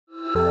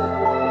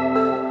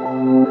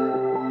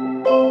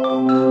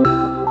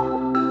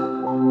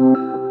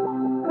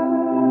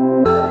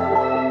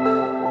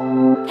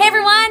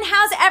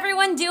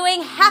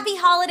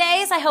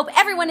hope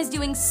everyone is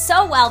doing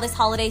so well this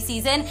holiday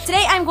season.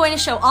 Today I'm going to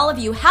show all of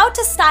you how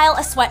to style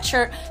a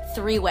sweatshirt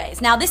 3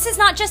 ways. Now this is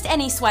not just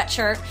any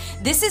sweatshirt,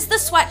 this is the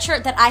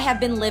sweatshirt that I have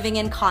been living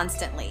in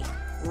constantly,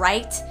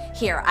 right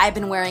here. I've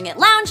been wearing it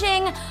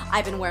lounging,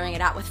 I've been wearing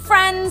it out with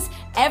friends.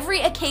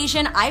 Every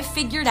occasion I've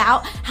figured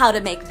out how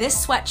to make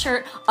this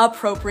sweatshirt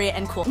appropriate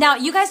and cool. Now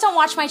you guys don't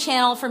watch my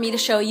channel for me to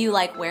show you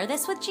like wear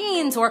this with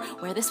jeans or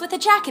wear this with a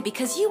jacket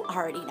because you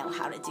already know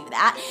how to do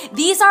that.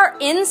 These are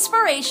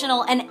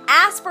inspirational and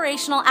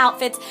aspirational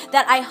outfits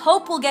that I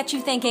hope will get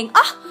you thinking,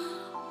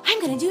 I'm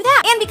gonna do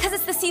that. And because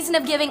it's the season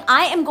of giving,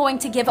 I am going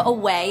to give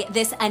away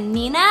this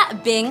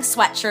Anina Bing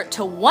sweatshirt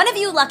to one of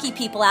you lucky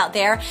people out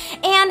there.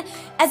 And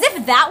as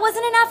if that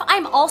wasn't enough,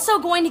 I'm also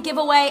going to give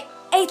away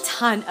a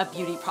ton of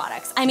beauty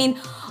products. I mean,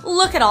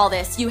 look at all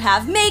this. You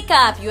have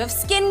makeup, you have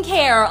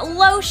skincare,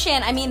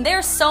 lotion. I mean,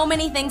 there's so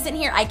many things in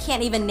here, I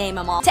can't even name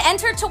them all. To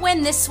enter to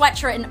win this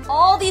sweatshirt and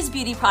all these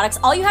beauty products,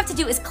 all you have to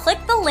do is click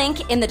the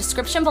link in the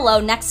description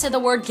below next to the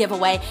word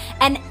giveaway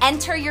and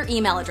enter your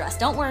email address.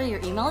 Don't worry,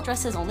 your email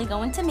address is only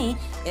going to me.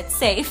 It's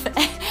safe.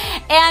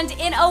 And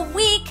in a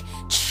week,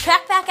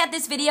 check back at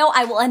this video.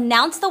 I will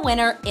announce the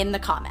winner in the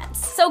comments.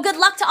 So good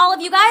luck to all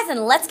of you guys,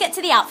 and let's get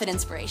to the outfit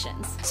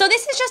inspirations. So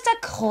this is just a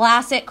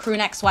classic crew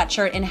neck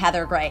sweatshirt in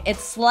heather gray.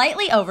 It's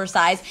slightly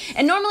oversized,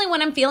 and normally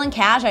when I'm feeling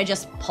cash, I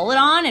just pull it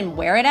on and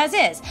wear it as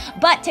is.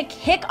 But to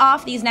kick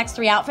off these next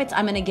 3 outfits,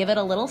 I'm gonna give it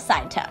a little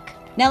side tuck.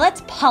 Now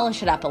let's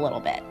polish it up a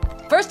little bit.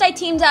 First, I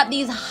teamed up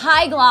these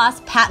high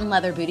gloss patent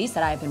leather booties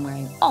that I've been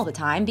wearing all the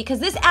time because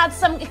this adds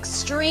some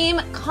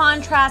extreme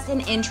contrast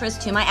and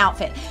interest to my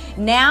outfit.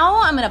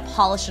 Now I'm gonna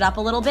polish it up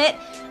a little bit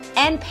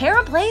and pair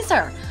a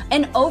blazer,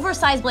 an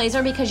oversized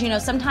blazer, because you know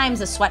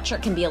sometimes a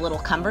sweatshirt can be a little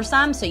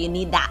cumbersome, so you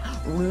need that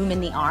room in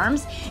the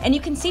arms. And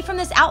you can see from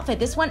this outfit,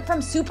 this went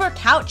from super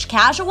couch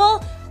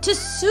casual to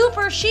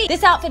super chic.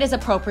 This outfit is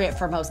appropriate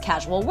for most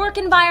casual work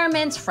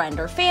environments, friend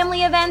or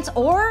family events,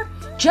 or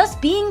just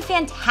being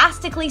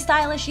fantastically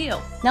stylish you.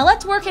 Now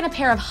let's work in a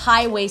pair of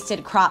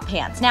high-waisted crop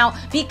pants. Now,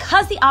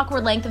 because the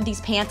awkward length of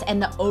these pants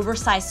and the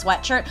oversized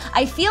sweatshirt,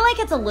 I feel like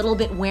it's a little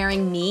bit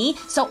wearing me,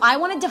 so I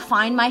wanna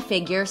define my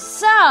figure,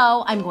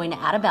 so I'm going to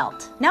add a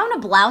belt. Now I'm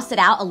gonna blouse it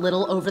out a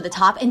little over the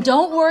top, and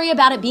don't worry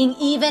about it being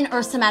even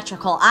or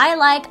symmetrical. I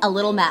like a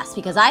little mess,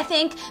 because I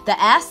think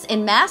the S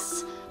in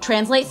mess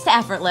translates to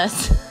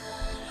effortless.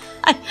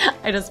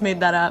 I just made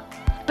that up.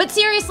 But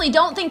seriously,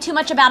 don't think too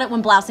much about it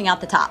when blousing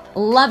out the top.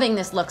 Loving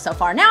this look so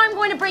far. Now I'm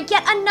going to break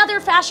yet another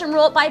fashion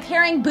rule by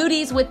pairing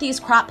booties with these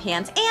crop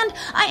pants, and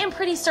I am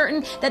pretty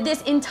certain that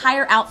this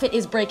entire outfit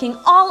is breaking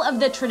all of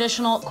the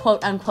traditional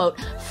quote-unquote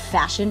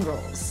fashion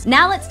rules.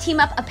 Now let's team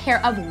up a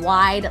pair of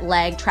wide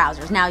leg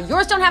trousers. Now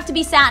yours don't have to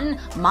be satin,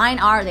 mine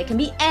are. They can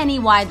be any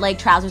wide leg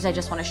trousers. I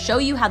just want to show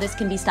you how this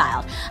can be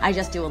styled. I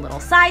just do a little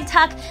side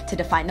tuck to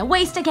define the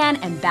waist again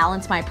and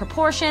balance my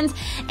proportions,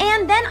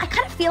 and then I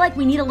kind of feel like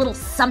we need a little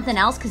something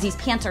else because these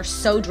pants are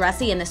so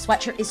dressy and this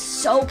sweatshirt is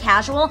so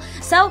casual.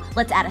 So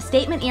let's add a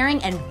statement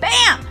earring and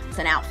bam, it's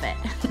an outfit.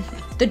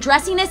 The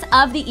dressiness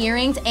of the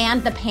earrings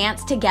and the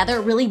pants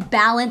together really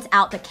balance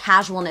out the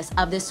casualness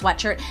of this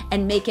sweatshirt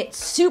and make it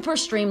super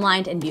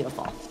streamlined and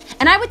beautiful.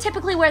 And I would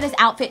typically wear this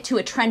outfit to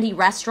a trendy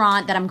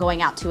restaurant that I'm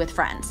going out to with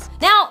friends.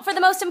 Now, for the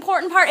most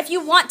important part, if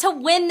you want to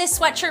win this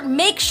sweatshirt,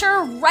 make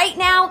sure right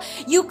now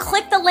you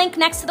click the link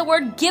next to the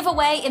word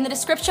giveaway in the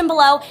description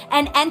below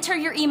and enter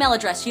your email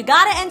address. You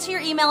gotta enter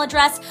your email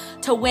address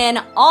to win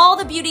all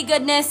the beauty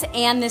goodness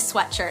and this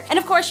sweatshirt. And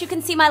of course, you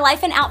can see my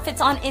life and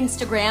outfits on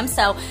Instagram,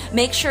 so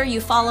make sure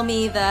you follow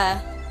me. The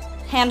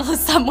handle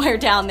is somewhere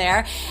down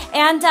there.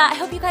 And I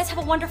hope you guys have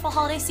a wonderful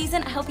holiday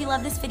season. I hope you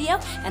love this video,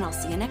 and I'll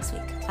see you next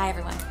week. Bye,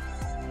 everyone.